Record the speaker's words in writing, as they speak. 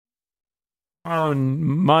on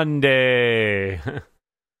Monday.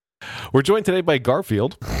 We're joined today by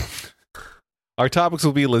Garfield. Our topics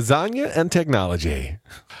will be lasagna and technology.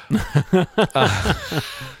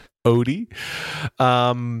 Odie.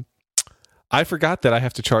 I forgot that I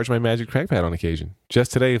have to charge my Magic Trackpad on occasion.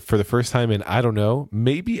 Just today, for the first time in, I don't know,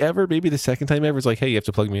 maybe the second time ever, it's like, hey, you have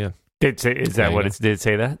to plug me in. Did it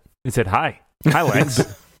say that? It said, hi,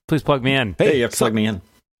 Lex. Please plug me in. Hey, you have to plug me in.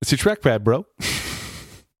 It's your trackpad, bro.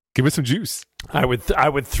 Give it some juice. I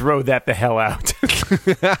would throw that the hell out.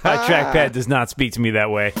 My trackpad does not speak to me that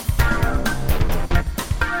way.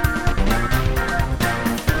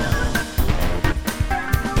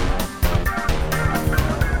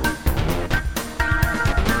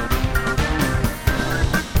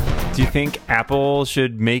 Do you think Apple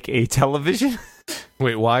should make a television?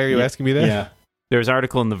 Wait, why are you asking me that? Yeah. There was an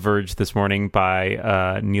article in The Verge this morning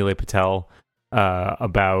by Neil Patel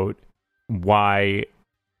about why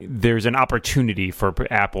there's an opportunity for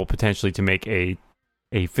Apple potentially to make a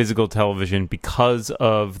physical television because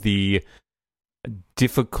of the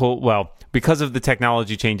because of the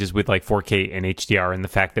technology changes with like 4K and HDR and the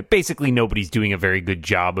fact that basically nobody's doing a very good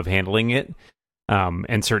job of handling it.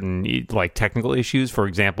 And certain like technical issues, for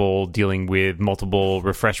example, dealing with multiple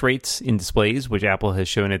refresh rates in displays, which Apple has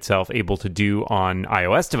shown itself able to do on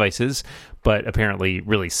iOS devices, but apparently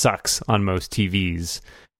really sucks on most TVs.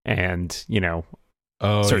 And,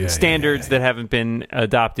 certain standards that haven't been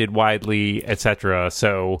adopted widely, etc.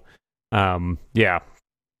 So, I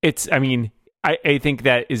think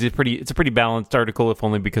that it's a pretty balanced article, if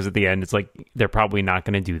only because at the end it's like they're probably not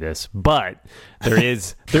going to do this, but there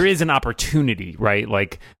is an opportunity, right?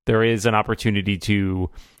 Like there is an opportunity to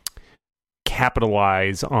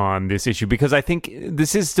capitalize on this issue, because I think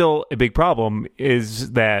this is still a big problem,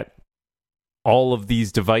 is that all of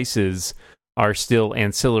these devices are still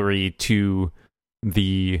ancillary to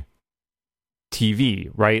the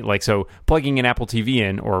TV, right? Like, so plugging an Apple TV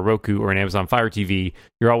in or a Roku or an Amazon Fire TV,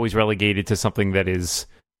 you're always relegated to something that is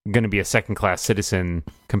going to be a second-class citizen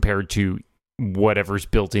compared to whatever's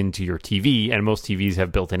built into your TV, and most TVs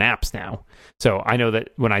have built-in apps now. So I know that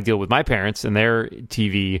when I deal with my parents and their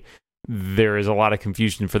TV, there is a lot of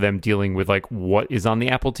confusion for them dealing with like what is on the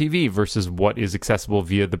Apple TV versus what is accessible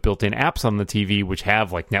via the built-in apps on the TV, which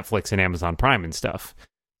have like Netflix and Amazon Prime and stuff.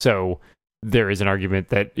 So there is an argument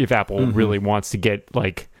that if Apple really wants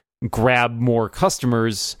to grab more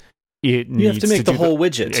customers, you have to make the whole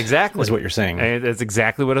widget. Exactly. Is what you're saying. And that's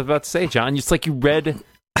exactly what I was about to say, John. Just like you read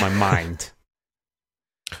my mind.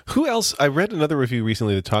 Who else? I read another review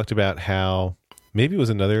recently that talked about how maybe it was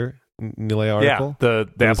another Nile article. Yeah,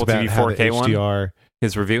 the Apple TV 4K one.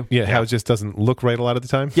 His review? Yeah, how it just doesn't look right a lot of the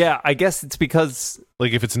time. Yeah, I guess it's because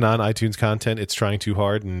like if it's non-iTunes content, it's trying too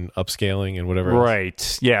hard and upscaling and whatever right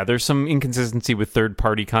else. Yeah, there's some inconsistency with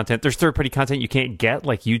third-party content. There's third-party content you can't get,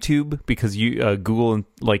 like YouTube, because Google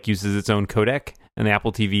uses its own codec, and the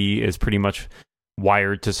Apple TV is pretty much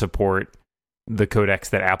wired to support the codecs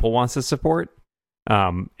that Apple wants to support.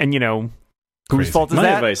 Whose fault is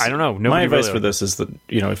that? Advice, I don't know. My advice for this is that,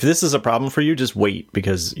 if this is a problem for you, just wait,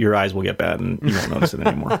 because your eyes will get bad and you won't notice it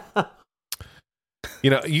anymore.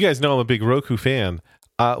 You guys know I'm a big Roku fan.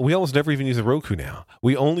 We almost never even use the Roku now.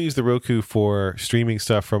 We only use the Roku for streaming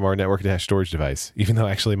stuff from our network attached storage device, even though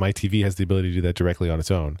actually my TV has the ability to do that directly on its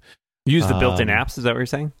own. You use the built-in apps? Is that what you're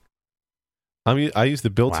saying? I use the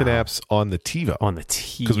built-in apps on the TiVo. On the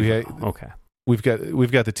TiVo. Okay. We've got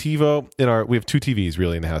the TiVo we have two TVs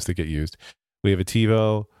really in the house that get used. We have a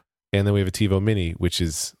TiVo, and then we have a TiVo Mini, which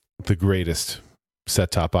is the greatest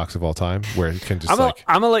set-top box of all time, where it can just I'm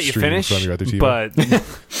gonna let you finish from your other TV. But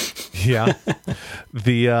yeah,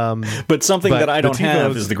 but something that I don't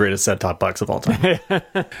have is the greatest set-top box of all time.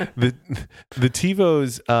 the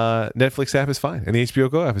TiVo's Netflix app is fine, and the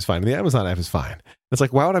HBO Go app is fine, and the Amazon app is fine. It's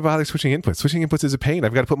like, why would I bother switching inputs? Switching inputs is a pain.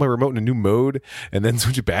 I've got to put my remote in a new mode and then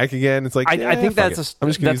switch it back again. It's like, I think that's a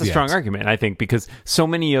strong apps. argument. I think because so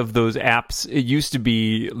many of those apps, it used to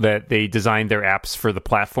be that they designed their apps for the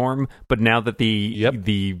platform, but now that the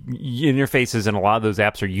interfaces and a lot of those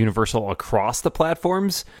apps are universal across the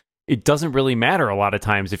platforms, it doesn't really matter a lot of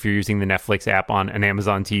times if you're using the Netflix app on an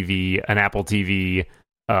Amazon TV, an Apple TV,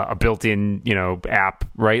 a built-in, app,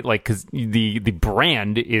 right? Like, because the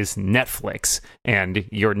brand is Netflix, and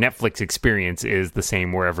your Netflix experience is the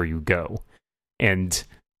same wherever you go. And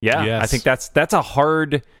I think that's a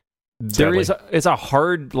hard. It's a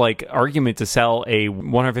hard argument to sell a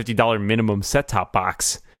 $150 minimum set-top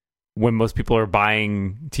box when most people are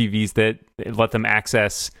buying TVs that let them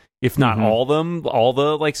access, if not all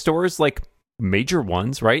the stores, like major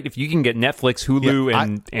ones, right? If you can get Netflix, Hulu,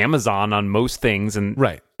 and Amazon on most things, and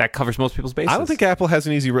that covers most people's bases. I don't think Apple has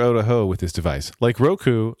an easy road to hoe with this device. Like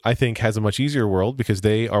Roku, I think has a much easier world because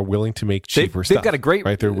they are willing to make cheaper stuff. They've got a great...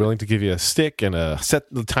 Right? They're willing to give you a stick and a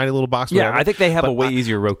tiny little box. Yeah, I think they have a way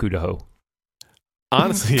easier Roku to hoe.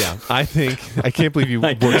 Honestly, yeah. I can't believe you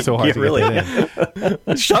worked so hard to get that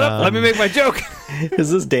in. Shut up. Let me make my joke.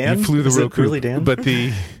 Is this Dan? You flew the Roku. Really Dan? But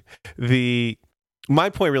my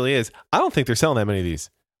point really is, I don't think they're selling that many of these.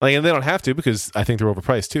 Like, and they don't have to because I think they're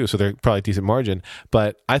overpriced too, so they're probably a decent margin.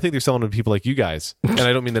 But I think they're selling to people like you guys, and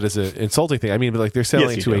I don't mean that as an insulting thing. I mean, but like they're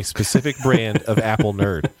selling to a specific brand of Apple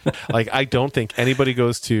nerd. Like, I don't think anybody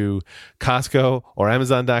goes to Costco or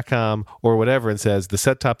Amazon.com or whatever and says the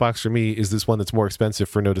set-top box for me is this one that's more expensive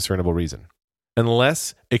for no discernible reason,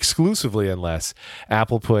 exclusively unless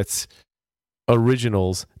Apple puts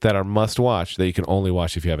originals that are must-watch that you can only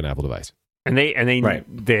watch if you have an Apple device. And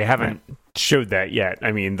they haven't showed that yet.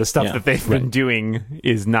 I mean, the stuff that they've been doing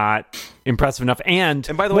is not impressive enough. And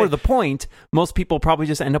by the way, the point, most people probably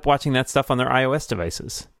just end up watching that stuff on their iOS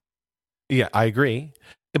devices. Yeah, I agree.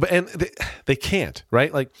 And they can't,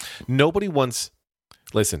 right? Like, nobody wants...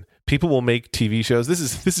 Listen, people will make TV shows. This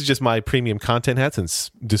is just my premium content hat. Since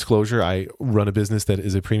disclosure, I run a business that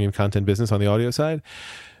is a premium content business on the audio side.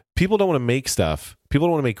 People don't want to make stuff. People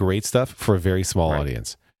don't want to make great stuff for a very small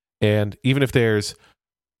audience. And even if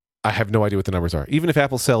I have no idea what the numbers are. Even if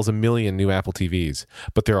Apple sells 1 million new Apple TVs,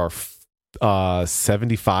 but there are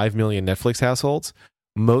 75 million Netflix households,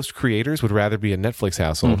 most creators would rather be a Netflix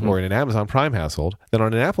household or in an Amazon Prime household than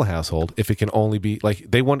on an Apple household if it can only be, like,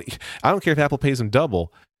 they want... I don't care if Apple pays them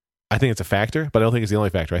double. I think it's a factor, but I don't think it's the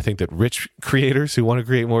only factor. I think that rich creators who want to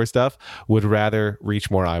create more stuff would rather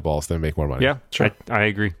reach more eyeballs than make more money. Yeah, sure. I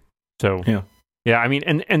agree. So, yeah, I mean,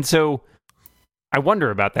 and so... I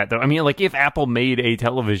wonder about that, though. I mean, like, if Apple made a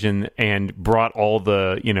television and brought all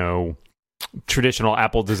the, traditional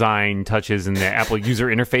Apple design touches and the Apple user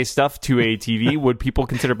interface stuff to a TV, would people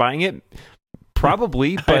consider buying it?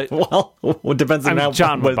 Probably, but... it depends on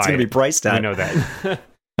what it's going to be priced at. I know that.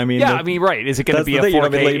 I mean, right. Is it going to be a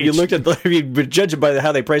 4K? If you looked at, if you judge it by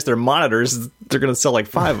how they price their monitors, they're going to sell like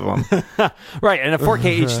 5 of them. Right, and a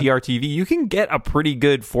 4K HDR TV, you can get a pretty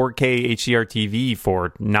good 4K HDR TV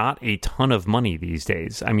for not a ton of money these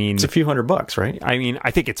days. I mean, it's a few $100, right? I mean, I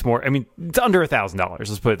think it's more. I mean, it's under $1,000.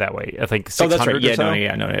 Let's put it that way. I think 600. That's right.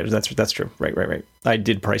 Yeah, no, that's true. Right. I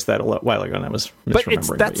did price that a while ago, and I was misremembering.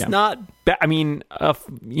 But that's not. I mean,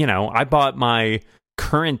 I bought my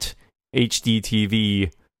current HD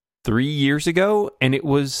TV 3 years ago, and it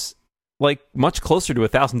was like much closer to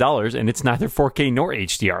 $1,000, and it's neither 4K nor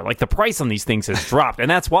HDR. Like, the price on these things has dropped, and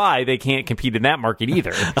that's why they can't compete in that market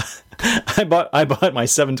either. I bought my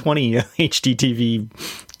 720 HD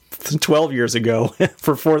TV 12 years ago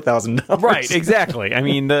for $4,000. Right, exactly. I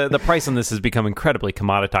mean, the price on this has become incredibly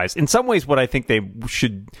commoditized. In some ways, what I think they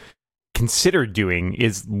should consider doing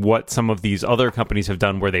is what some of these other companies have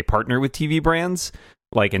done, where they partner with TV brands,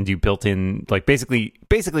 like, and do built-in, like, basically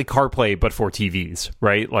CarPlay, but for TVs,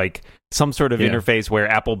 right? Like, some sort of interface where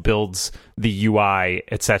Apple builds the UI,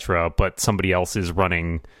 etc., but somebody else is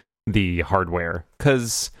running the hardware.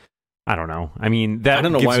 Because, I don't know. I mean, that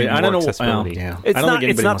gives you more accessibility.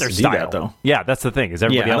 It's not their style, that, though. Yeah, that's the thing. Is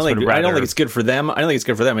everybody else would rather... I don't think it's good for them. I don't think it's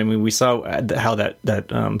good for them. I mean, we saw how that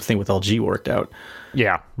thing with LG worked out.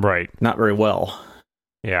 Yeah, right. Not very well.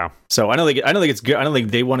 Yeah. So I don't think it's good. I don't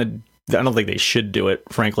think they should do it,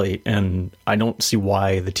 frankly, and I don't see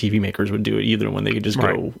why the TV makers would do it either, when they could just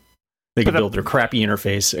go... They could build their crappy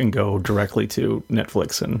interface and go directly to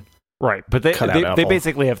Netflix and... Right, but they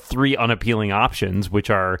basically have 3 unappealing options, which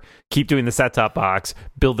are keep doing the set-top box,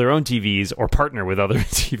 build their own TVs, or partner with other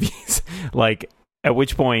TVs. Like, at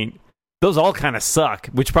which point... Those all kind of suck,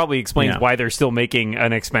 which probably explains why they're still making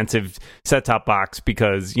an expensive set-top box,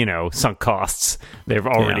 because, sunk costs. They've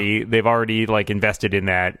already like invested in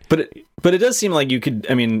that. But it does seem like you could.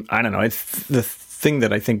 I mean, I don't know. The thing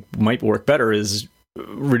that I think might work better is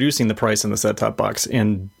reducing the price on the set-top box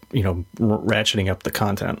and ratcheting up the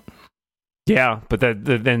content. Yeah, but that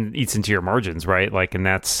then eats into your margins, right? Like, and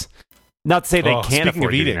that's not to say they can't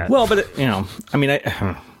afford doing that. Well, but I mean,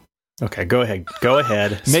 okay, go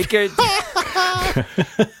ahead. Make it.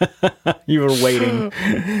 You were waiting.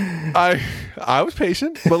 I was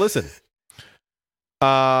patient, but listen.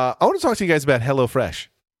 I want to talk to you guys about HelloFresh,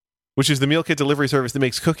 which is the meal kit delivery service that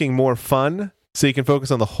makes cooking more fun, so you can focus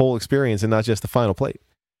on the whole experience and not just the final plate.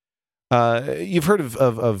 You've heard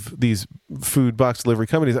of these food box delivery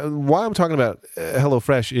companies. Why I'm talking about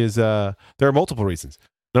HelloFresh is there are multiple reasons.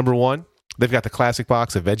 Number one, they've got the classic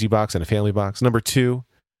box, a veggie box, and a family box. Number two,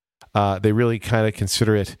 they really kind of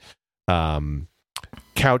consider it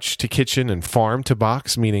couch to kitchen and farm to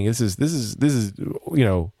box, meaning this is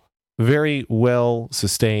very well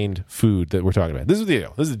sustained food that we're talking about. This is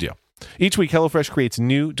the deal. Each week, HelloFresh creates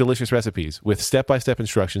new delicious recipes with step-by-step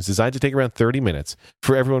instructions designed to take around 30 minutes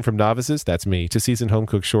for everyone from novices, that's me, to seasoned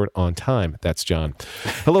home-cooked short on time, that's John.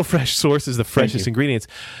 HelloFresh sources the freshest ingredients,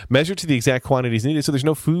 measured to the exact quantities needed, so there's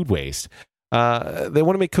no food waste. They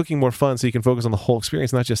want to make cooking more fun so you can focus on the whole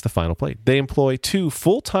experience, not just the final plate. They employ 2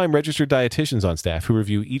 full-time registered dietitians on staff who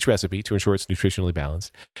review each recipe to ensure it's nutritionally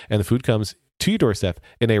balanced, and the food comes to your doorstep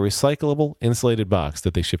in a recyclable, insulated box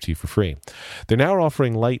that they ship to you for free. They're now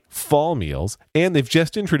offering light fall meals, and they've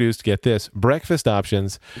just introduced, get this, breakfast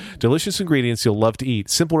options, delicious ingredients you'll love to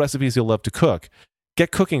eat, simple recipes you'll love to cook.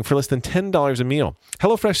 Get cooking for less than $10 a meal.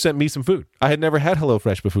 HelloFresh sent me some food. I had never had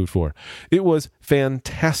HelloFresh before. It was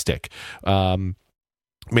fantastic. Made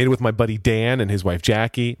it with my buddy Dan and his wife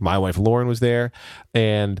Jackie. My wife Lauren was there,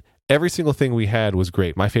 and every single thing we had was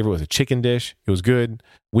great. My favorite was a chicken dish. It was good.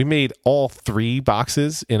 We made all 3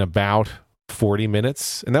 boxes in about 40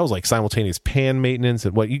 minutes, and that was like simultaneous pan maintenance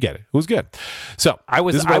and what you get it. It was good. So I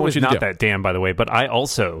was not that Dan, by the way, but I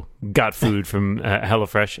also got food from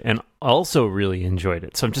HelloFresh and also really enjoyed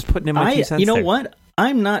it. So I'm just putting in my 2 cents. You know there. what?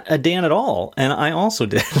 I'm not a Dan at all, and I also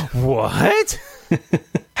did. What?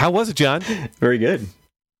 How was it, John? Very good.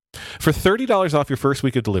 For $30 off your first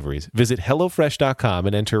week of deliveries, visit HelloFresh.com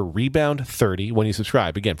and enter Rebound30 when you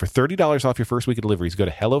subscribe. Again, for $30 off your first week of deliveries, go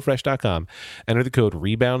to HelloFresh.com, enter the code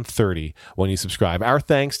Rebound30 when you subscribe. Our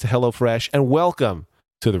thanks to HelloFresh, and welcome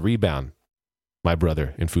to the Rebound, my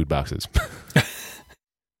brother in food boxes.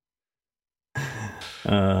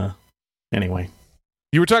 Anyway.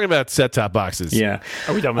 You were talking about set-top boxes. Yeah.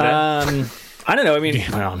 Are we done with that? I don't know. I mean,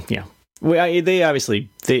 yeah. They obviously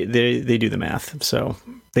they do the math, so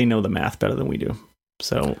they know the math better than we do.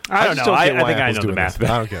 So I don't know. I think I know the math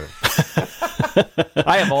better. I don't get it.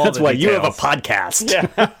 I have all. That's the why details. you have a podcast. Yeah.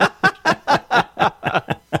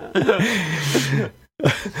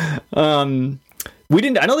 We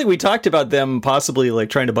didn't. I don't think we talked about them possibly like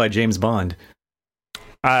trying to buy James Bond.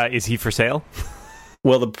 Is he for sale?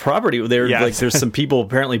 Well, the property there, Yes. like, there's some people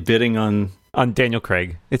apparently bidding on Daniel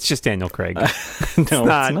Craig. It's just Daniel Craig. No, it's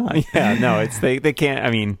not. Yeah, no, it's they can't. I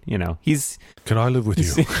mean, he's Can I live with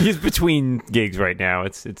you? he's between gigs right now.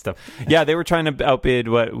 It's tough. Yeah, they were trying to outbid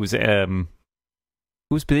what was who's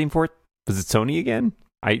bidding for it? Was it Sony again?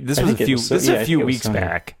 This was a few weeks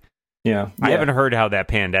back. Yeah. I haven't heard how that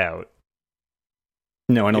panned out.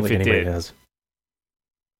 No, I don't If think it anybody did. has.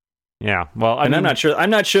 Yeah, well, I'm not sure. I'm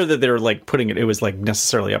not sure that they're like putting it. It was like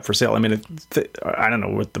necessarily up for sale. I mean, I don't know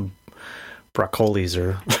what the broccolis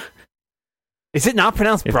are. Is it not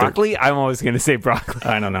pronounced broccoli? I'm always going to say broccoli.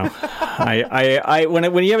 I don't know.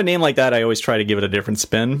 When you have a name like that, I always try to give it a different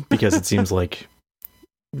spin because it seems like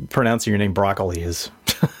pronouncing your name broccoli is.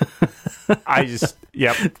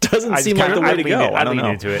 Doesn't seem like the way to go. I don't know.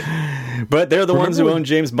 Into it. But they're the ones who own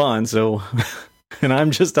James Bond, so. And I'm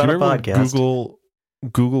just on a podcast.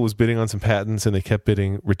 Google was bidding on some patents, and they kept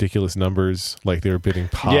bidding ridiculous numbers, like they were bidding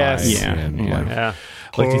pi. Yes. Yeah.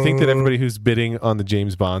 Like, do you think that everybody who's bidding on the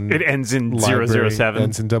James Bond it ends in 007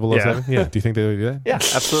 ends in 007? Yeah. Do you think they would do that? Yeah,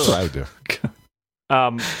 absolutely. That's what I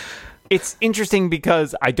would do. It's interesting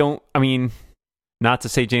because not to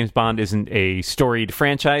say James Bond isn't a storied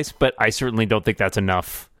franchise, but I certainly don't think that's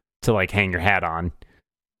enough to like hang your hat on.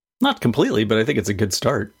 Not completely, but I think it's a good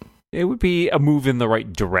start. It would be a move in the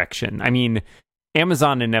right direction. I mean,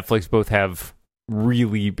 Amazon and Netflix both have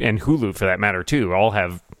really, and Hulu for that matter too, all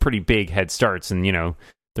have pretty big head starts, and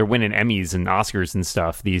they're winning Emmys and Oscars and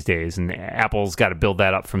stuff these days, and Apple's got to build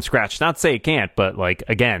that up from scratch. Not to say it can't, but like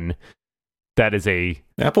again, that is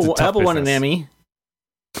Apple won an Emmy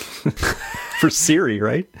for Siri,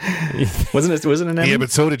 right? Wasn't it an Emmy? Yeah,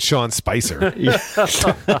 but so did Sean Spicer.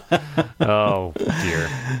 Oh dear.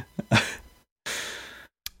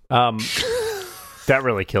 That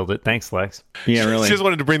really killed it. Thanks, Lex. Yeah, really. She just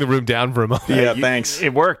wanted to bring the room down for a moment. Yeah, thanks.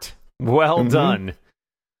 It worked. Well done.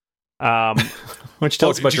 Which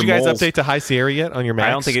tells us about did your you guys moles. update to High Sierra yet on your Macs?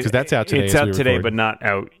 I don't think because that's out today. It's out today, but not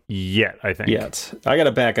out yet. I think. Yet. I got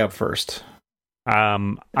to back up first.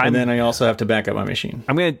 And then I also have to back up my machine.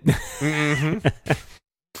 I'm gonna.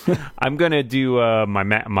 I'm gonna do my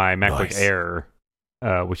MacBook Air,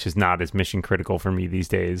 which is not as mission critical for me these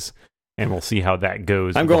days, and we'll see how that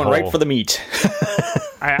goes. I'm going right for the meat.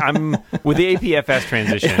 I'm with the APFS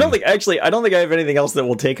transition. I don't think I have anything else that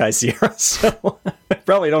will take High Sierra, so I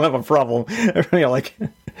probably don't have a problem. I don't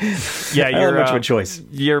have much of a choice.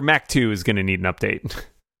 Your Mac 2 is going to need an update.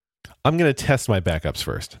 I'm going to test my backups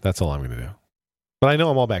first. That's all I'm going to do. But I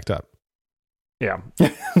know I'm all backed up. Yeah.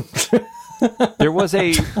 There was I'm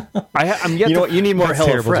yet You know what? You need more That's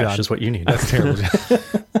terrible, HelloFresh John. is what you need. That's terrible.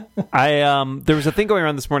 there was a thing going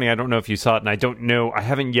around this morning. I don't know if you saw it, and I don't know. I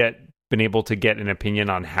haven't yet been able to get an opinion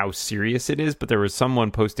on how serious it is, but there was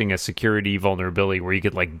someone posting a security vulnerability where you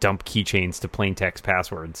could like dump keychains to plain text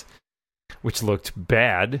passwords, which looked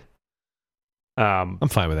bad. I'm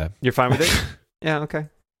fine with that. You're fine with it? Yeah, okay.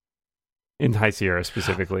 In High Sierra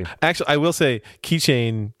specifically. Actually, I will say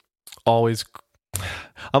Keychain always...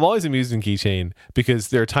 I'm always amused in Keychain because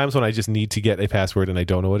there are times when I just need to get a password and I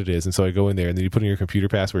don't know what it is. And so I go in there and then you put in your computer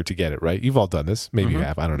password to get it, right? You've all done this. Maybe you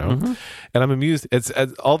have. I don't know. And I'm amused. It's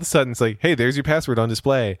all of a sudden, it's like, hey, there's your password on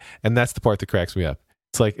display. And that's the part that cracks me up.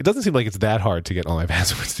 It's like, it doesn't seem like it's that hard to get all my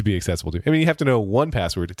passwords to be accessible to. I mean, you have to know one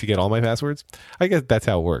password to get all my passwords. I guess that's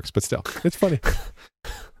how it works. But still, it's funny.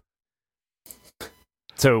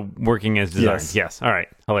 So working as designed. Yes. All right.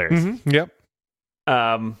 Hilarious. Yep.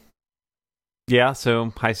 Yeah,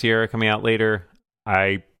 so High Sierra coming out later.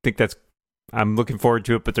 I think I'm looking forward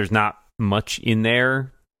to it, but there's not much in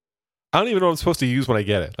there. I don't even know what I'm supposed to use when I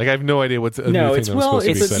get it. Like, I have no idea what's a new thing it's that I'm supposed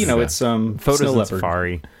to be excited about. it's Photos Snow and Leopard.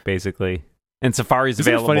 Safari, basically. And Safari's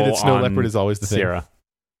Isn't it available funny that Snow on Leopard is always the Sierra. thing?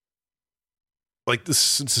 Like, the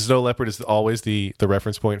Snow Leopard is always the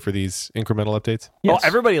reference point for these incremental updates? Yes. Oh,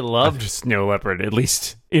 everybody loved Snow Leopard, at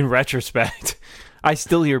least in retrospect. I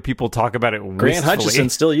still hear people talk about it Grant wistfully. Hutchison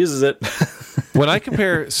still uses it. When I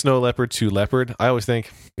compare Snow Leopard to Leopard, I always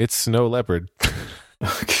think it's Snow Leopard.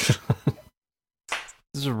 This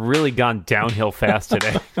has really gone downhill fast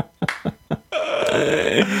today.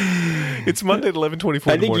 It's Monday at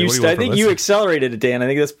 11:24. I think you accelerated it, Dan. I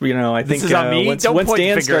think that's I think this is on me. Once Don't point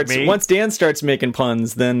Dan the finger at starts me. once Dan starts making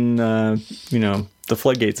puns, then the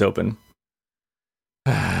floodgates open.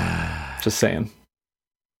 Just saying.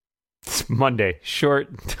 It's Monday. Short.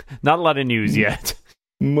 Not a lot of news yet.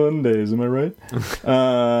 Mondays, am I right?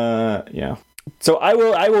 Yeah. So I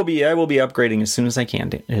will be upgrading as soon as I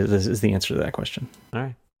can. Is the answer to that question. All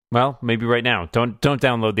right. Well, maybe right now. Don't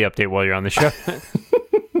download the update while you're on the show.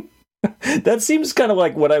 That seems kind of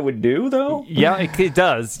like what I would do, though. Yeah, it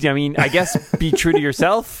does. I mean, I guess be true to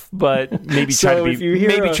yourself, but maybe try to be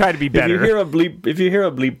try to be better. If you hear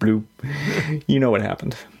a bleep bloop, you know what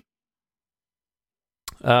happened.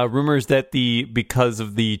 Rumors that because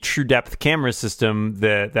of the True Depth camera system,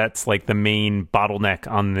 that's like the main bottleneck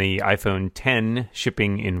on the iPhone 10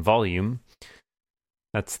 shipping in volume.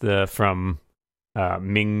 That's from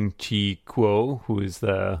Ming Chi Kuo, who is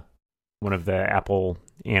one of the Apple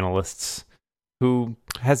analysts, who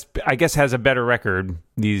has a better record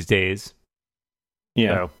these days.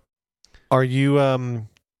 Yeah. So, are you going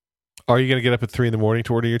to get up at 3 a.m.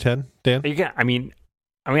 to order your 10, Dan? I mean,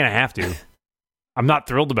 I'm gonna have to. I'm not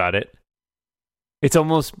thrilled about it. It's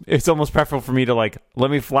almost preferable for me to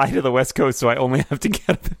let me fly to the West Coast so I only have to get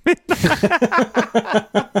up at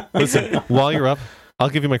midnight. Listen, while you're up, I'll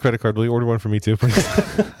give you my credit card. Will you order one for me too, please?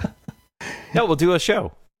 No, we'll do a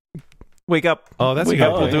show. Wake up. Oh, that's wake a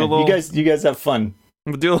up. good We'll do a little. You guys have fun.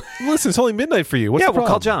 We'll do. Listen, it's only midnight for you. What's the we'll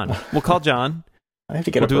call problem? John. We'll call John. I have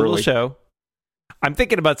to get We'll up do a early. little show. I'm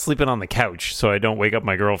thinking about sleeping on the couch so I don't wake up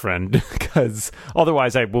my girlfriend, because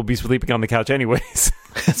otherwise I will be sleeping on the couch anyways.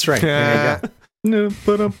 That's right. Yeah. Yeah.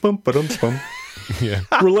 Yeah.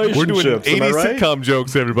 Relationships. We're doing 80s am I right? sitcom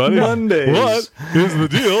jokes, everybody. Mondays. What is the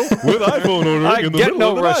deal with iPhone ordering I in the get middle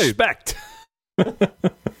no of the respect.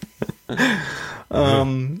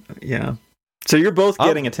 Yeah. So you're both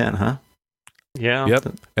getting a 10, huh? Yeah.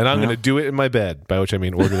 Yep. And I'm going to do it in my bed, by which I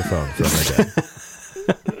mean order the phone from my bed.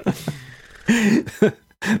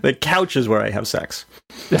 The couch is where I have sex.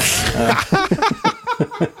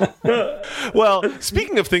 Well,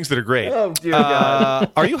 speaking of things that are great, Oh, dear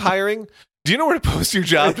God. are you hiring? Do you know where to post your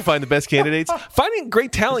job to find the best candidates? Finding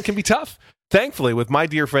great talent can be tough. Thankfully, with my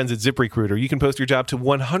dear friends at ZipRecruiter, you can post your job to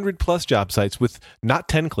 100 plus job sites with not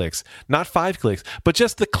 10 clicks, not 5 clicks, but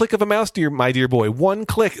just the click of a mouse, my dear boy. 1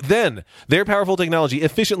 click. Then their powerful technology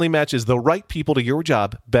efficiently matches the right people to your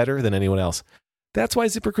job better than anyone else. That's why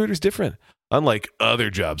ZipRecruiter is different. Unlike other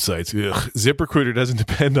job sites, ZipRecruiter doesn't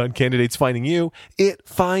depend on candidates finding you. It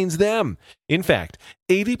finds them. In fact,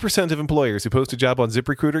 80% of employers who post a job on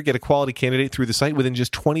ZipRecruiter get a quality candidate through the site within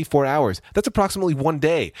just 24 hours. That's approximately 1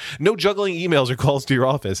 day. No juggling emails or calls to your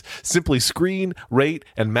office. Simply screen, rate,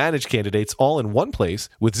 and manage candidates all in one place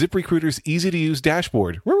with ZipRecruiter's easy-to-use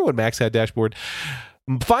dashboard. Remember when Max had dashboard?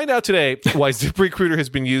 Find out today why ZipRecruiter has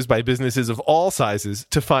been used by businesses of all sizes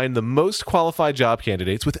to find the most qualified job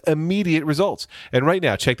candidates with immediate results. And right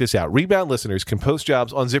now, check this out. Rebound listeners can post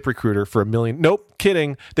jobs on ZipRecruiter for $1 million. Nope,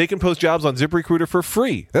 kidding. They can post jobs on ZipRecruiter for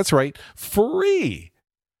free. That's right, free.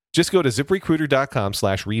 Just go to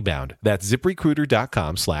ZipRecruiter.com/rebound. That's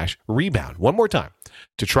ZipRecruiter.com/rebound. One more time.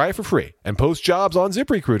 To try it for free and post jobs on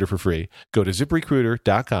ZipRecruiter for free, go to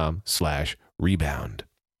ZipRecruiter.com/rebound.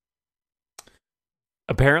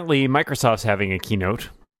 Apparently, Microsoft's having a keynote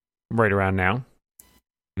right around now.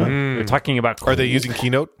 They're talking about... Are they using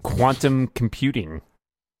Keynote? Quantum computing.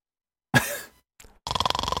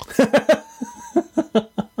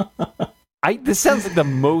 This sounds like the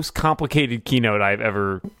most complicated keynote I've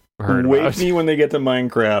ever heard Wake about. me when they get to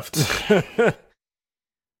Minecraft.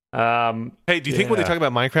 Hey, do you think when they talk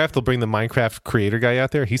about Minecraft, they'll bring the Minecraft creator guy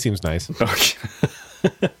out there? He seems nice.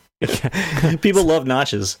 People love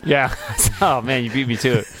notches. Yeah. Oh, man, you beat me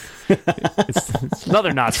to it. It's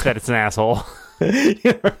another notch that it's an asshole.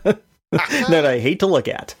 That I hate to look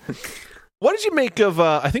at. What did you make of,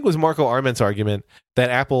 I think it was Marco Arment's argument that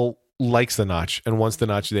Apple likes the notch and wants the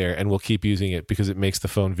notch there and will keep using it because it makes the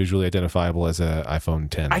phone visually identifiable as an iPhone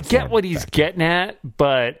 10. I get what he's getting at,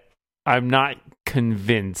 but I'm not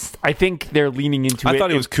convinced. I think they're leaning into it. I thought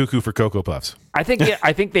it was cuckoo for Cocoa Puffs. I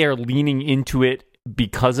think they are leaning into it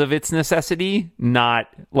because of its necessity, not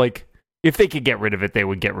like if they could get rid of it, they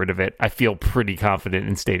would get rid of it. I feel pretty confident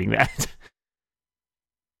in stating that.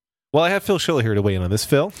 Well, I have Phil Schiller here to weigh in on this.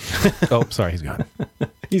 Phil? Oh, sorry, he's gone.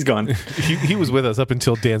 He's gone. He was with us up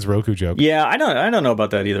until Dan's Roku joke. Yeah, I don't know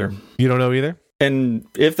about that either. You don't know either? And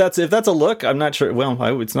if that's a look, I'm not sure.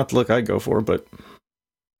 Well, it's not the look I'd go for, but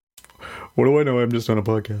what do I know? I'm just on a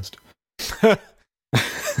podcast.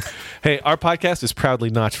 Hey, our podcast is proudly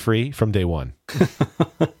notch free from day one.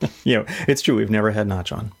 It's true. We've never had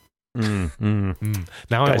notch on. Now guys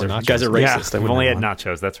I want nachos. Guys are racist. Yeah, we've only had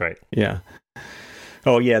nachos. That's right. Yeah.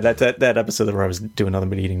 Oh yeah, that episode where I was doing nothing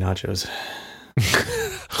but eating nachos.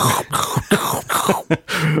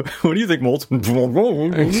 What do you think, Moltz?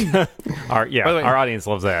 Our audience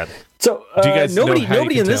loves that. So do you guys nobody know how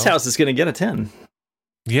you in this tell? house is going to get a 10.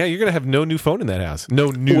 Yeah, you're going to have no new phone in that house. No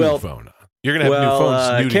new phone. You're going to have new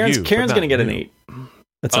phones new Karen's, to you. Karen's going to get an 8.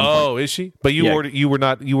 Oh, is she? But you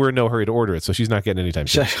were in no hurry to order it, so she's not getting anytime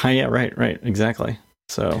soon. Yeah, right, exactly.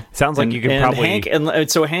 So sounds like you could probably Hank Hank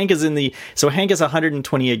is Hank is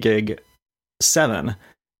 128 gig 7,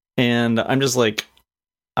 and I'm just like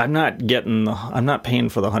I'm not paying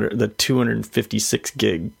for the 256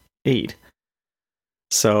 gig 8.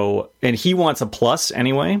 So, and he wants a plus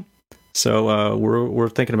anyway. So we're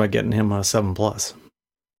thinking about getting him a 7 Plus.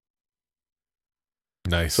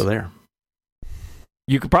 Nice. So there.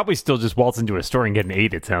 You could probably still just waltz into a store and get an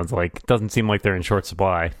 8, it sounds like. It doesn't seem like they're in short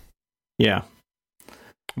supply. Yeah.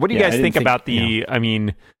 What do you guys think about the... I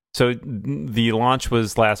mean, so the launch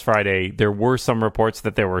was last Friday. There were some reports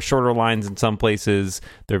that there were shorter lines in some places.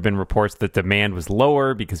 There have been reports that demand was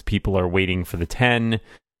lower because people are waiting for the 10.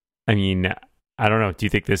 I mean, I don't know. Do you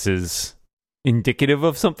think this is indicative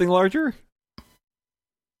of something larger?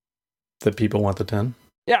 That people want the 10?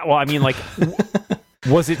 Yeah, well, I mean, like...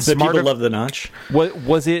 Was it that smarter? People love the notch.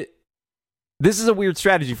 Was it? This is a weird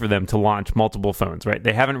strategy for them to launch multiple phones, right?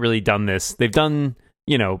 They haven't really done this. They've done,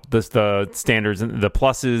 the standards, the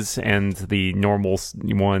pluses and the normal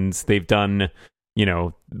ones. They've done,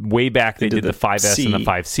 way back. They did the 5S and the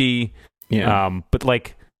 5C. Yeah. But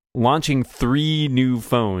like launching 3 new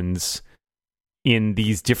phones in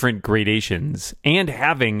these different gradations and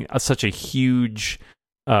having such a huge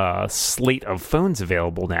slate of phones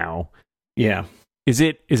available now. Yeah. Is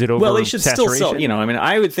it over? Well, they should still saturation? sell. I mean,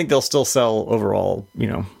 I would think they'll still sell overall.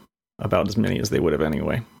 About as many as they would have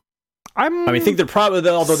anyway. I think they're probably.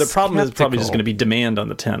 Although the problem is probably just going to be demand on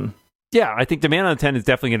the 10. Yeah, I think demand on the 10 is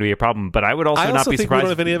definitely going to be a problem. But I would also not be think surprised. We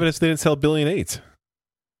don't have any evidence they didn't sell 1.8 billion.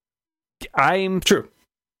 I'm true.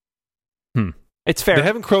 It's fair. They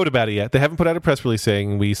haven't crowed about it yet. They haven't put out a press release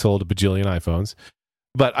saying we sold a bajillion iPhones.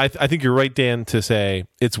 But I think you're right, Dan, to say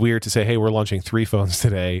it's weird to say, hey, we're launching 3 phones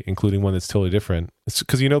today, including one that's totally different. It's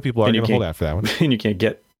because people are going to hold out for that one. And you can't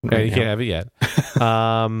get right, you can't have it yet.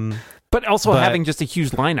 But also having just a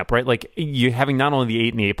huge lineup, right? Like you having not only the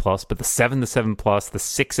 8 and the 8 Plus, but the 7, the 7 Plus, the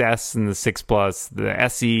 6S and the 6 Plus, the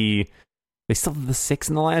SE. They still have the 6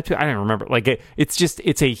 in the lineup too? I don't remember. Like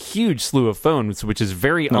it's a huge slew of phones, which is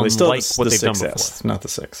very unlike what they've done before. Not the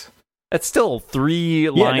 6. That's still 3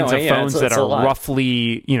 lines of phones that are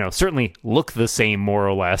roughly, certainly look the same more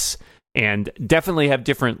or less, and definitely have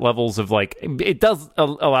different levels of it does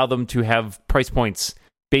allow them to have price points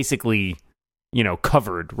basically,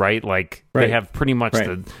 covered, right? They have pretty much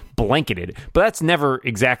the blanketed, but that's never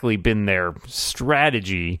exactly been their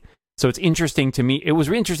strategy. So it's interesting to me. It was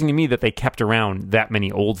interesting to me that they kept around that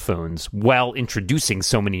many old phones while introducing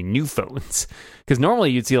so many new phones. Because normally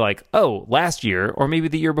you'd see last year or maybe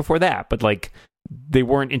the year before that, but they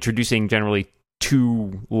weren't introducing generally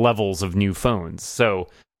 2 levels of new phones. So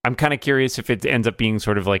I'm kind of curious if it ends up being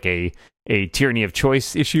sort of like a tyranny of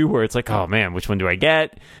choice issue where it's like, oh man, which one do I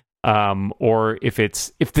get? Or if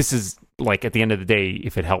this is like at the end of the day,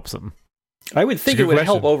 if it helps them. I would think it would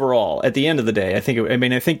help overall at the end of the day. I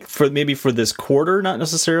think for this quarter, not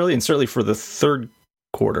necessarily, and certainly for the third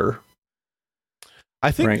quarter.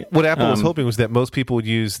 I think what Apple was hoping was that most people would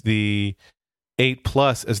use the 8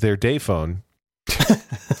 Plus as their day phone.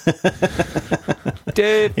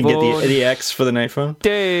 Day and get the X for the night phone.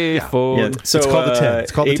 Day phone. Yeah. So it's called the 10.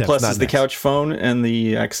 It's called the 8 10. Plus is the couch phone, and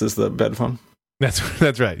the X is the bed phone.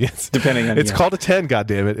 That's right. Yes, depending on. It's called a 10. God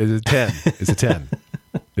damn it! It's a 10. It's a 10.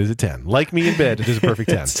 It is a 10. Like me in bed, it is a perfect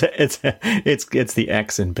 10. It's the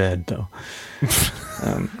X in bed though.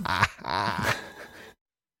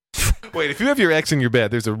 Wait, if you have your ex in your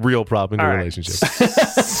bed, there's a real problem in your relationship.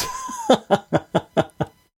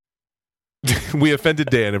 We offended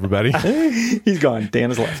Dan, everybody. He's gone. Dan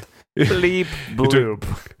has left. Bleep bloop.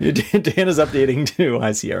 Dan is updating to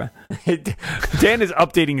High Sierra. Dan is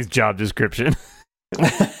updating his job description.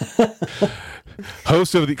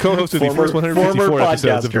 Co-host of the first 154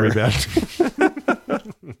 episodes of Very Bad.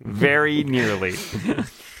 Very nearly.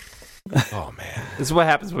 Oh man, this is what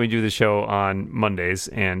happens when we do the show on Mondays,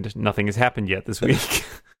 and nothing has happened yet this week.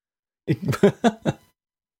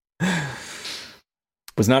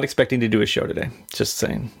 Was not expecting to do a show today. Just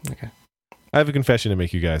saying. Okay. I have a confession to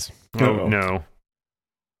make, you guys. Oh no.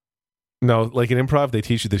 No, like in improv, they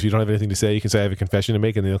teach you this. You don't have anything to say. You can say, I have a confession to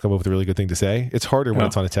make, and then they'll come up with a really good thing to say. It's harder when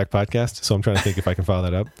it's on a tech podcast, so I'm trying to think if I can follow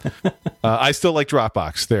that up. I still like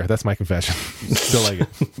Dropbox. There, that's my confession. Still like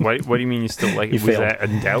it. What do you mean you still like it? Was that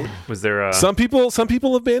a doubt? Was there a... Some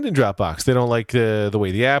people abandon Dropbox. They don't like the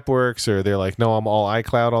way the app works, or they're like, no, I'm all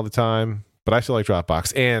iCloud all the time. But I still like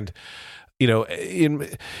Dropbox. And,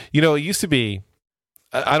 it used to be,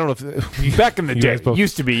 I don't know if... Back in the day, it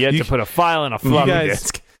used to be you had to put a file in a floppy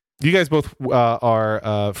disk. You guys both are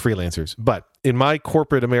freelancers, but in my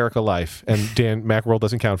corporate America life, and Dan, Macworld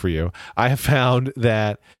doesn't count for you, I have found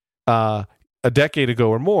that a decade ago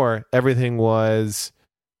or more, everything was,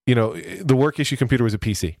 the work issue computer was a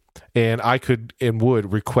PC. And I could and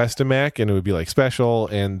would request a Mac, and it would be like special,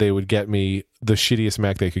 and they would get me the shittiest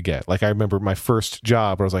Mac they could get. Like I remember my first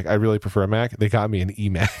job where I was like, I really prefer a Mac. They got me an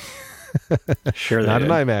eMac. Sure, not an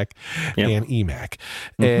iMac, an eMac.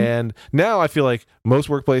 Mm-hmm. And now I feel like most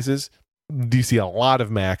workplaces, you see a lot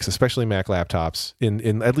of Macs, especially Mac laptops,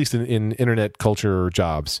 in at least in internet culture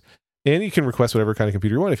jobs. And you can request whatever kind of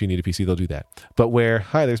computer you want. If you need a PC, they'll do that. But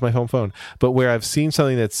there's my home phone. But where I've seen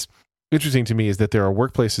something that's interesting to me is that there are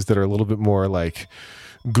workplaces that are a little bit more like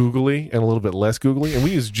googly and a little bit less googly. And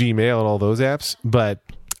we use Gmail and all those apps, but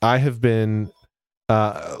I have been...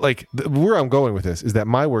 where I'm going with this is that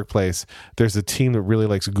my workplace, there's a team that really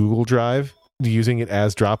likes Google Drive, using it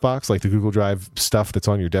as Dropbox, like the Google Drive stuff that's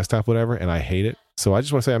on your desktop, whatever, and I hate it. So I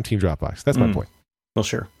just want to say I'm Team Dropbox. That's my point. Well,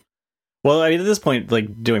 sure. Well, I mean, at this point,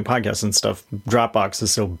 like doing podcasts and stuff, Dropbox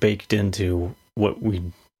is so baked into what we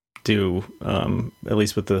do, at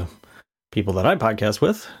least with the people that I podcast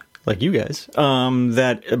with, like you guys,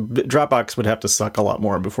 that Dropbox would have to suck a lot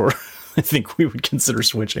more before... I think we would consider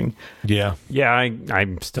switching. Yeah,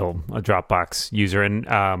 I'm still a Dropbox user,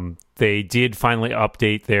 and they did finally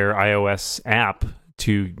update their iOS app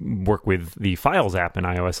to work with the Files app in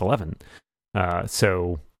iOS 11.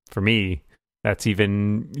 So for me, that's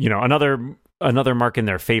even another mark in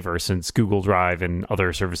their favor, since Google Drive and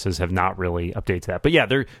other services have not really updated that. But yeah,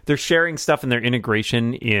 they're sharing stuff, and their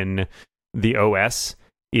integration in the OS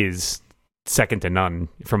is second to none,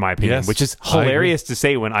 from my opinion, which is hilarious to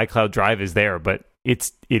say when iCloud Drive is there, but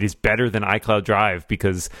it is better than iCloud Drive,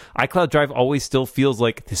 because iCloud Drive always still feels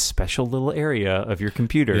like this special little area of your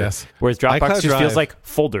computer, whereas Dropbox just feels like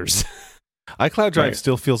folders. iCloud Drive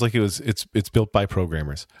still feels like it's built by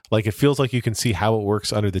programmers. Like it feels like you can see how it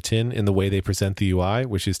works under the tin in the way they present the UI,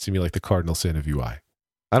 which is to me like the cardinal sin of UI.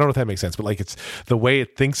 I don't know if that makes sense, but like it's the way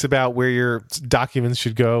it thinks about where your documents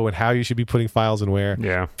should go and how you should be putting files and where.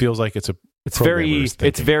 Yeah, feels like it's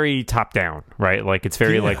very top down, right? Like it's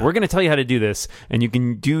very like, we're going to tell you how to do this, and you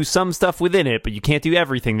can do some stuff within it, but you can't do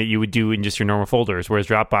everything that you would do in just your normal folders. Whereas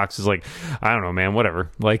Dropbox is like, I don't know, man, whatever.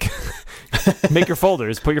 Like, make your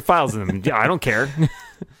folders, put your files in them. I don't care.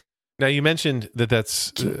 Now you mentioned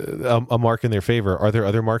that's a mark in their favor. Are there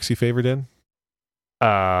other marks you favored in?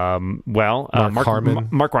 Mark Harmon.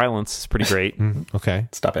 Mark Rylance is pretty great. Okay,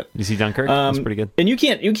 stop it. You see Dunkirk? That's pretty good. And you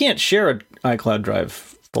can't share an iCloud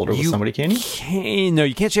Drive folder with somebody, can you? No,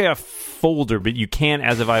 you can't share a folder, but you can,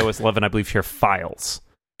 as of iOS 11, I believe, share files.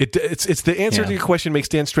 It's the answer to your question makes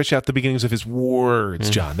Dan stretch out the beginnings of his words,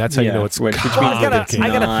 John. That's how you know it's which means I gotta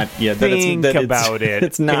think about it.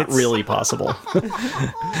 It's not really possible.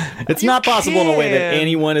 It's not possible in a way that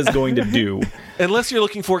anyone is going to do. Unless you're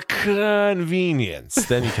looking for convenience,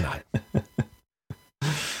 then you cannot.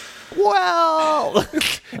 Well,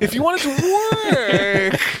 if you want it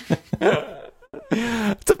to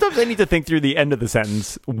work. Sometimes I need to think through the end of the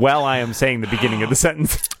sentence while I am saying the beginning of the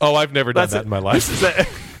sentence. Oh, I've never done that in my life.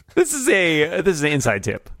 This is an inside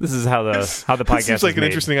tip. This is how the podcast seems like is an made.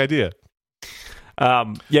 interesting idea.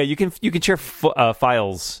 Yeah, you can share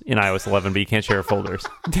files in iOS 11, but you can't share folders.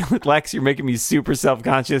 Lex, you're making me super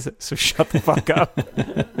self-conscious, so shut the fuck up.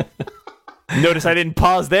 Notice I didn't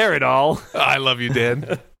pause there at all. I love you,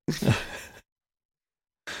 Dan.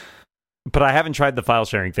 But I haven't tried the file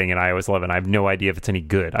sharing thing in iOS 11. I have no idea if it's any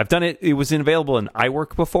good. I've done it. It was available in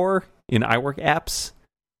iWork before, in iWork apps.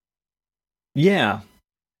 Yeah.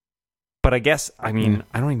 But I guess, I mean,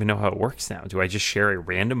 I don't even know how it works now. Do I just share a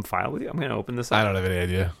random file with you? I'm going to open this up. I don't have any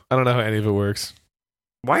idea. I don't know how any of it works.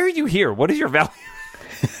 Why are you here? What is your value?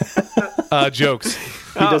 Jokes.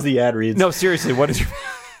 He does the ad reads. No, seriously, what is your...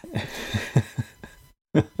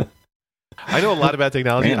 I know a lot about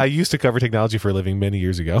technology. Man. I used to cover technology for a living many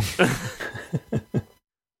years ago.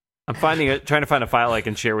 I'm trying to find a file I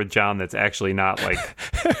can share with John that's actually not like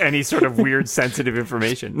any sort of weird sensitive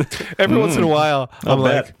information. Every once in a while,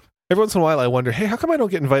 bet. every once in a while I wonder, hey, how come I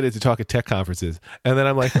don't get invited to talk at tech conferences? And then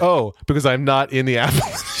I'm like, oh, because I'm not in the Apple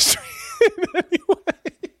industry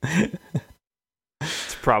anyway.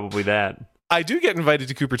 It's probably that. I do get invited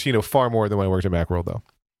to Cupertino far more than when I worked at Macworld, though.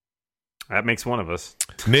 That makes one of us.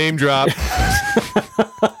 Name drop.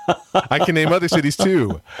 I can name other cities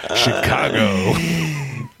too. Chicago.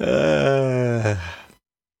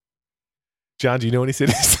 John, do you know any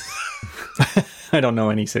cities? I don't know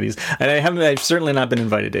any cities. And I've certainly not been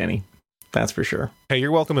invited to any. That's for sure. Hey,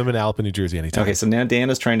 you're welcome in Manalapan, New Jersey anytime. Okay, so now Dan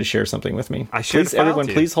is trying to share something with me. I shared Please, a file everyone,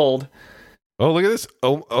 to you. please hold. Oh, look at this.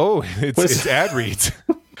 Oh, it's ad reads.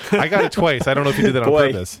 I got it twice. I don't know if you did that on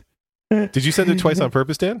purpose. Did you send it twice on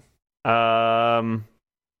purpose, Dan? I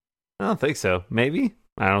don't think so. Maybe?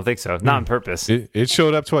 I don't think so. Not on purpose. It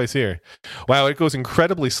showed up twice here. Wow, it goes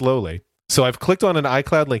incredibly slowly. So I've clicked on an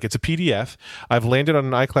iCloud link. It's a PDF. I've landed on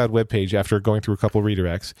an iCloud webpage after going through a couple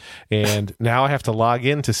redirects, and now I have to log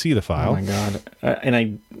in to see the file. Oh my god!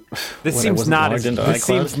 This seems not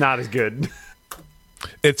as good.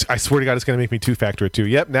 I swear to God, it's going to make me two-factor it too.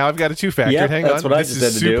 Yep, now I've got a two-factor. Yep, Hang that's on. what I This just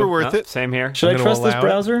is had to do. super worth it. Same here. Should I trust this allow it.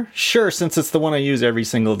 browser? Sure, since it's the one I use every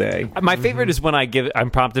single day. My favorite is when I'm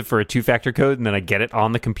prompted for a two-factor code, and then I get it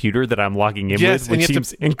on the computer that I'm logging in with, which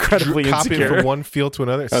seems incredibly copy insecure. it from one field to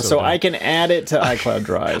another. So dumb. I can add it to iCloud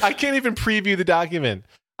Drive. I can't even preview the document.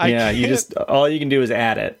 All you can do is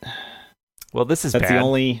add it. Well, this is That's bad. the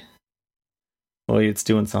only. Well, it's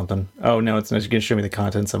doing something. Oh no, it's not. It's going to show me the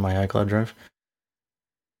contents of my iCloud Drive.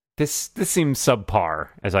 This seems subpar,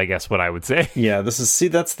 as I guess what I would say. Yeah, that's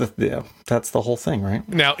the whole thing, right?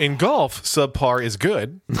 Now in golf, subpar is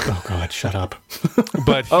good, Oh god, shut up.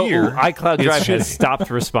 but here iCloud it's Drive has shitty. stopped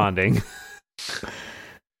responding.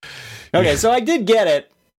 Okay, so I did get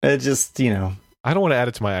it. It just, I don't want to add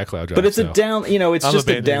it to my iCloud Drive. but it's so. a down. It's I'm just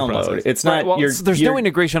a abandoning the download. process. It's not. Right, well, there's no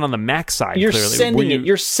integration on the Mac side. You're clearly. sending it.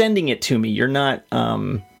 You're sending it to me. You're not.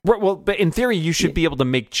 Right, well, but in theory, you should be able to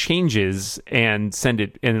make changes and send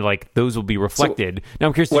it, and like those will be reflected. Now,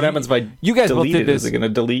 I'm curious. What happens if I you guys both delete did it? this? Is it going to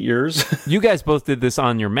delete yours? You guys both did this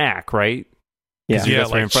on your Mac, right? Yeah. You Yeah,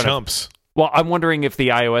 guys were in like front of- chumps. Well, I'm wondering if the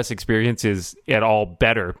iOS experience is at all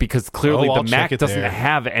better, because clearly I'll the Mac check it doesn't there.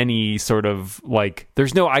 have any sort of like.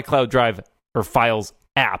 There's no iCloud Drive or Files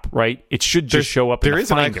app, right? It should just show up. There in the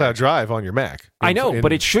is an Finder. iCloud Drive on your Mac. I know,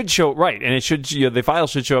 but it should show right, and it should the file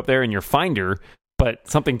should show up there in your Finder. But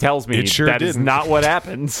something tells me It sure that is didn't. not what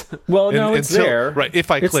happens. Well, no, it's there. Right,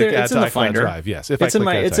 if I It's click there. add It's to in the iCloud Finder. Drive, yes. It's in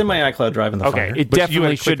my iCloud Drive in the Okay, Finder. it But you definitely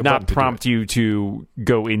had to click should a not button to do prompt you to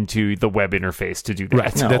go into the web interface to do that.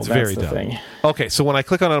 Right. No, That's very the dumb. thing. Okay, so when I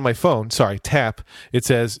click on it on my phone, tap, it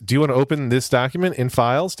says, do you want to open this document in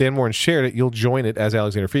Files? Dan Morin shared it. You'll join it as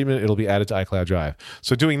Alexander Friedman. It'll be added to iCloud Drive.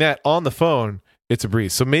 So doing that on the phone, it's a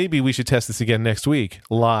breeze. So maybe we should test this again next week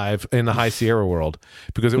live in the High Sierra world,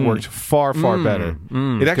 because it worked far, far better. It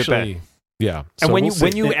good actually... bet. Yeah. And So when we'll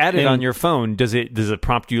see. you add it and- on your phone, does it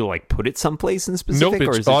prompt you to like put it someplace in specific, Nope,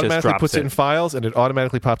 or it is it automatically just drops puts it it in Files, and it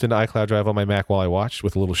automatically popped into iCloud Drive on my Mac while I watched,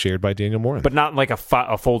 with a little shared by Daniel Morin. but not like a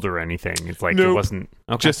folder or anything. It's like it Nope. wasn't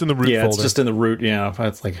okay. just in the root Yeah, folder. it's just in the root. Yeah,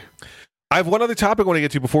 it's like I have one other topic I want to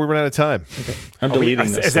get to before we run out of time. I'm deleting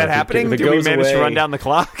this. Is that So if happening? it Did we goes manage to away- run down the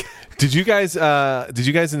clock? Did you guys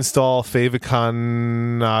install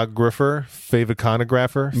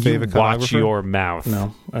Faviconographer? Watch your mouth.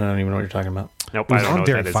 No, I don't even know what you're talking about. Nope, It was I don't know on what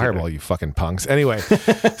Daring that is Fireball, either. you fucking punks. Anyway,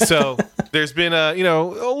 so there's been a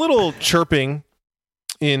little chirping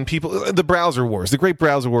in people, the browser wars, the great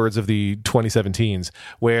browser wars of the 2017s,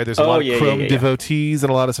 where there's a lot of Chrome devotees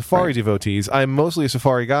and a lot of Safari devotees. I'm mostly a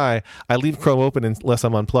Safari guy. I leave Chrome open unless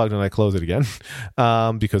I'm unplugged and I close it again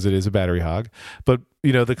because it is a battery hog. But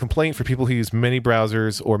the complaint for people who use many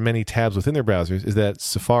browsers or many tabs within their browsers is that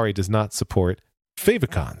Safari does not support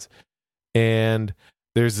favicons. And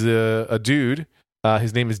there's a dude,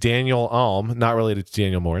 his name is Daniel Alm, not related to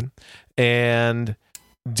Daniel Morin, and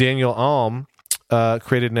Daniel Alm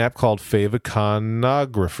created an app called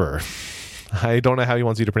Faviconographer. I don't know how he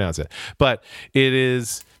wants you to pronounce it, but it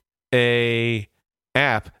is a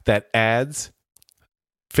app that adds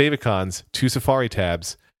favicons to Safari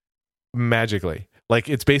tabs magically. Like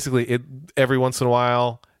it's basically every once in a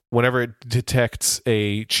while, whenever it detects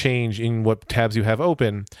a change in what tabs you have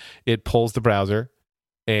open, it pulls the browser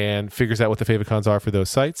and figures out what the favicons are for those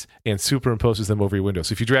sites and superimposes them over your window.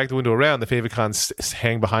 So if you drag the window around, the favicons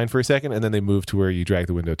hang behind for a second and then they move to where you drag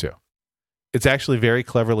the window to. It's actually very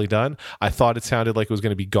cleverly done. I thought it sounded like it was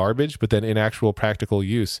going to be garbage, but then in actual practical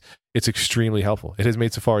use, it's extremely helpful. It has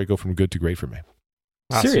made Safari go from good to great for me.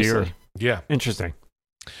 Wow, Seriously? Yeah. Interesting.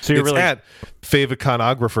 So you're it's really at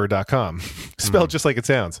faviconographer.com. Spelled just like it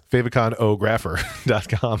sounds.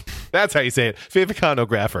 Faviconographer.com. That's how you say it.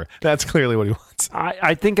 Faviconographer. That's clearly what he wants.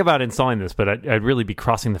 I think about installing this, but I'd really be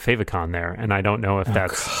crossing the favicon there, and I don't know if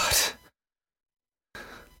that's... God.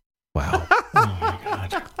 Wow. Oh my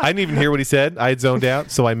God. I didn't even hear what he said. I had zoned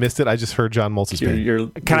out, so I missed it. I just heard John Moltz's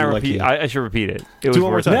pain. Can I repeat? I should repeat it. It Do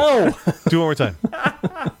one more time. No! Do one more time.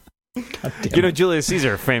 God damn Julius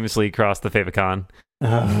Caesar famously crossed the favicon.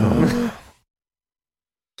 it.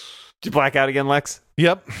 Did you black out again, Lex?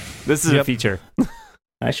 Yep. This is a feature.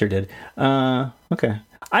 I sure did. Okay.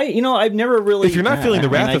 I've never really. If you're not feeling the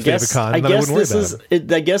wrath of favicon, then I wouldn't worry about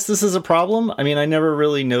it. I guess this is a problem. I mean, I never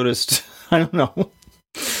really noticed. I don't know.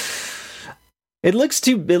 It looks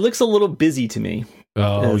a little busy to me.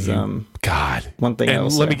 Oh, God. One thing.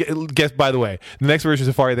 And let me guess. By the way, the next version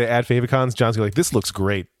of Safari, they add favicons. John's gonna be like, this looks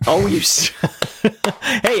great. Oh, you.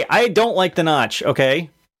 Hey, I don't like the notch. Okay.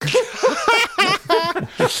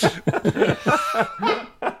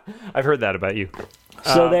 I've heard that about you.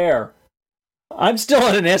 So there. I'm still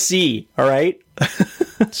on an SE. All right.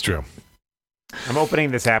 It's true. I'm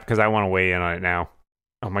opening this app because I want to weigh in on it now.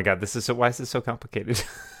 Oh my God, why is this so complicated?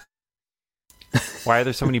 Why are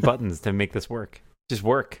there so many buttons to make this work? Just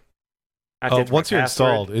work. Once you're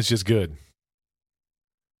installed, it's just good.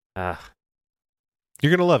 You're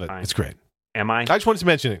gonna love it. Fine. It's great. Am I? I just wanted to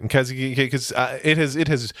mention it because it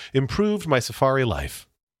has improved my Safari life.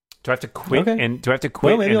 Do I have to quit Okay. and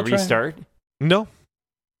maybe I'll try. restart? No,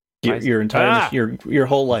 Your entire your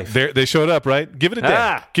whole life. they showed up, right? Give it a day.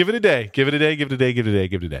 Ah! Give it a day. Give it a day. Give it a day. Give it a day.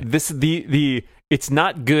 Give it a day. This it's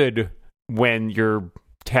not good when your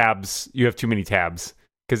tabs you have too many tabs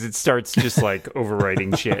because it starts just like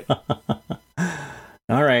overwriting shit.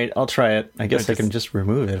 All right, I'll try it. I guess I can just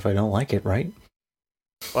remove it if I don't like it, right?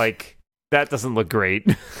 Like that doesn't look great.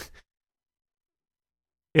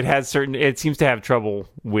 It seems to have trouble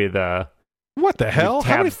with What the hell?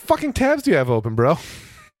 How many fucking tabs do you have open, bro?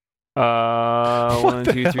 1,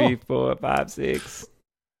 2, 3, 4, 5, 6,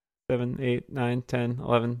 7, 8, 9, 10,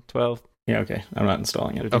 11, 12. Yeah, okay. I'm not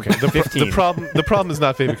installing it. Okay. The problem is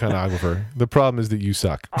not Faviconographer. The problem is that you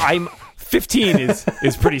suck. 15 is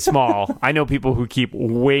pretty small. I know people who keep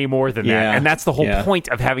way more than that. And that's the whole point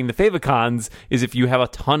of having the favicons is if you have a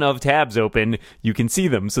ton of tabs open, you can see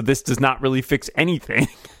them. So this does not really fix anything.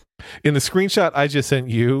 In the screenshot I just sent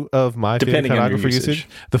you of my Faviconographer usage,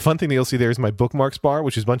 the fun thing that you'll see there is my bookmarks bar,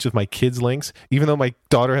 which is a bunch of my kids' links. Even though my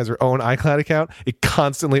daughter has her own iCloud account, it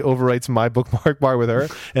constantly overwrites my bookmark bar with her.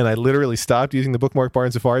 And I literally stopped using the bookmark bar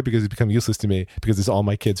in Safari because it's become useless to me because it's all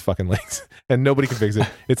my kids' fucking links. And nobody can fix it.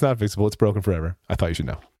 It's not fixable. It's broken forever. I thought you should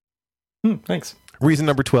know. Thanks. Reason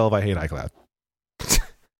number 12, I hate iCloud.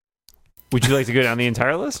 Would you like to go down the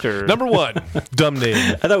entire list? Or Number 1, dumb name.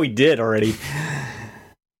 I thought we did already.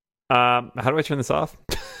 How do I turn this off?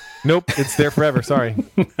 Nope, it's there forever. Sorry.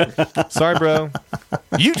 Sorry, bro.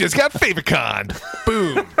 You just got Favicon.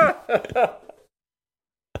 Boom.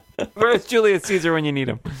 Where's Julius Caesar when you need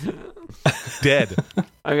him? Dead.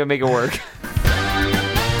 I'm going to make it work.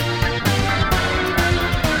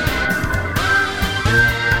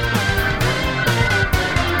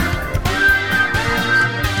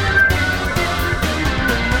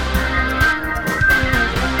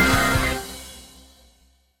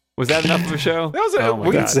 Was that enough of a show? That was oh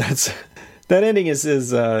my God. That ending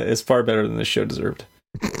is far better than the show deserved.